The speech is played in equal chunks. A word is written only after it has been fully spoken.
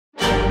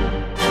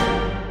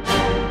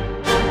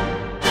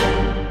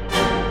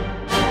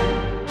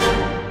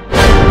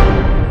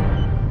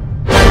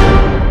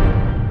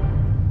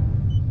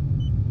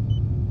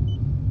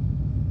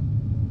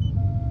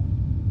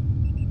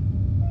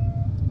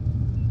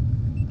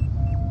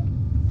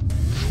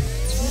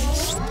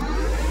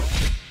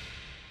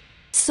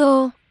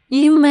So,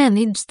 you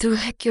managed to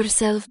hack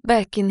yourself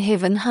back in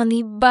heaven,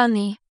 honey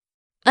bunny.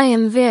 I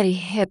am very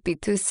happy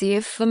to see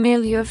a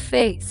familiar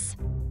face.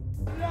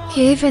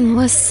 Heaven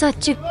was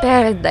such a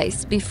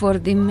paradise before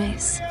the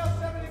mess.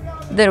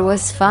 There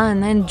was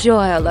fun and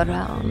joy all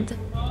around.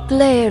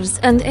 Players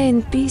and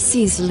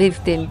NPCs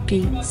lived in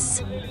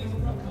peace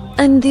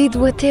and did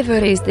whatever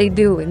it is they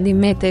do in the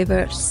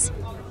metaverse,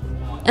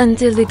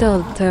 until it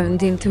all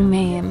turned into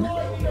mayhem.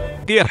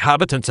 Dear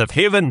inhabitants of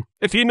Haven,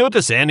 if you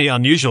notice any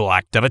unusual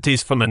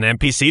activities from an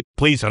NPC,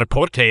 please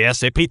report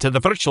ASAP to the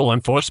Virtual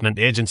Enforcement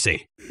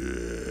Agency.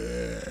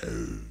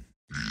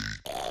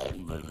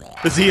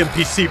 The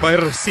ZNPC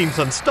virus seems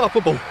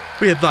unstoppable.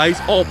 We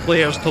advise all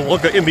players to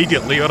log out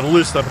immediately or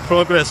lose their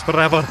progress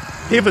forever.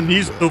 Haven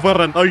news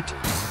over and out.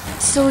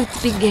 So it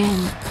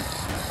began.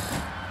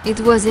 It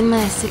was a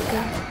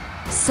massacre.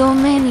 So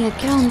many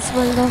accounts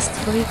were lost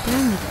for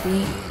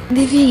eternity.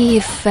 The VE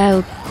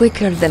fell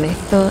quicker than I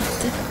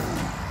thought.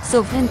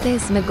 So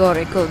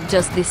Phantasmagorical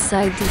just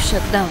decided to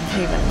shut down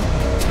Haven.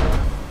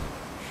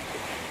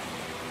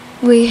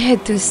 We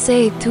had to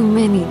say too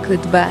many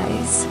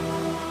goodbyes.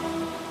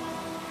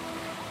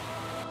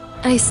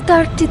 I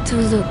started to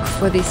look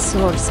for the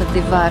source of the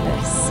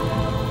virus.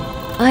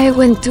 I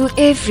went to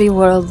every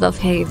world of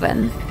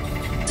Haven,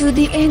 to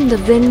the end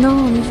of the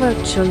known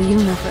virtual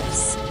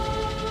universe,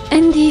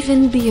 and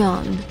even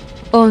beyond,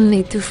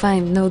 only to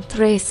find no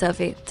trace of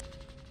it.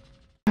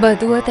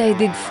 But what I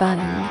did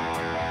find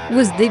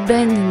was the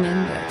band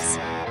members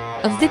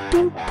of the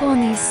Pink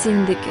Pony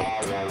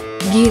Syndicate,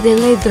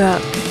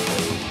 Gideledrog,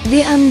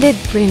 the undead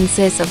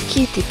princess of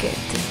Kitticat,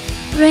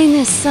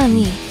 Raina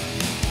Sunny,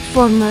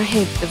 former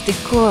head of the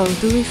Coral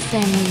Dewey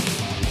family,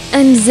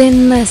 and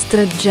Zen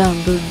Master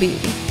Jumblebee,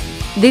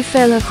 the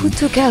fella who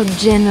took out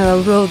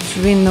General Roach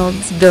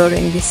Reynolds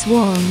during the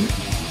swarm.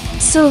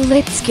 So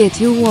let's get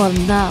you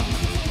warmed up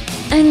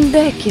and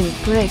back in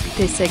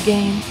practice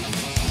again.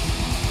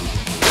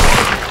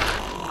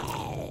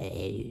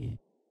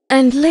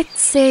 And let's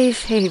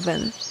save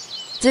Haven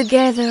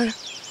together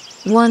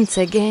once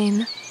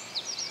again.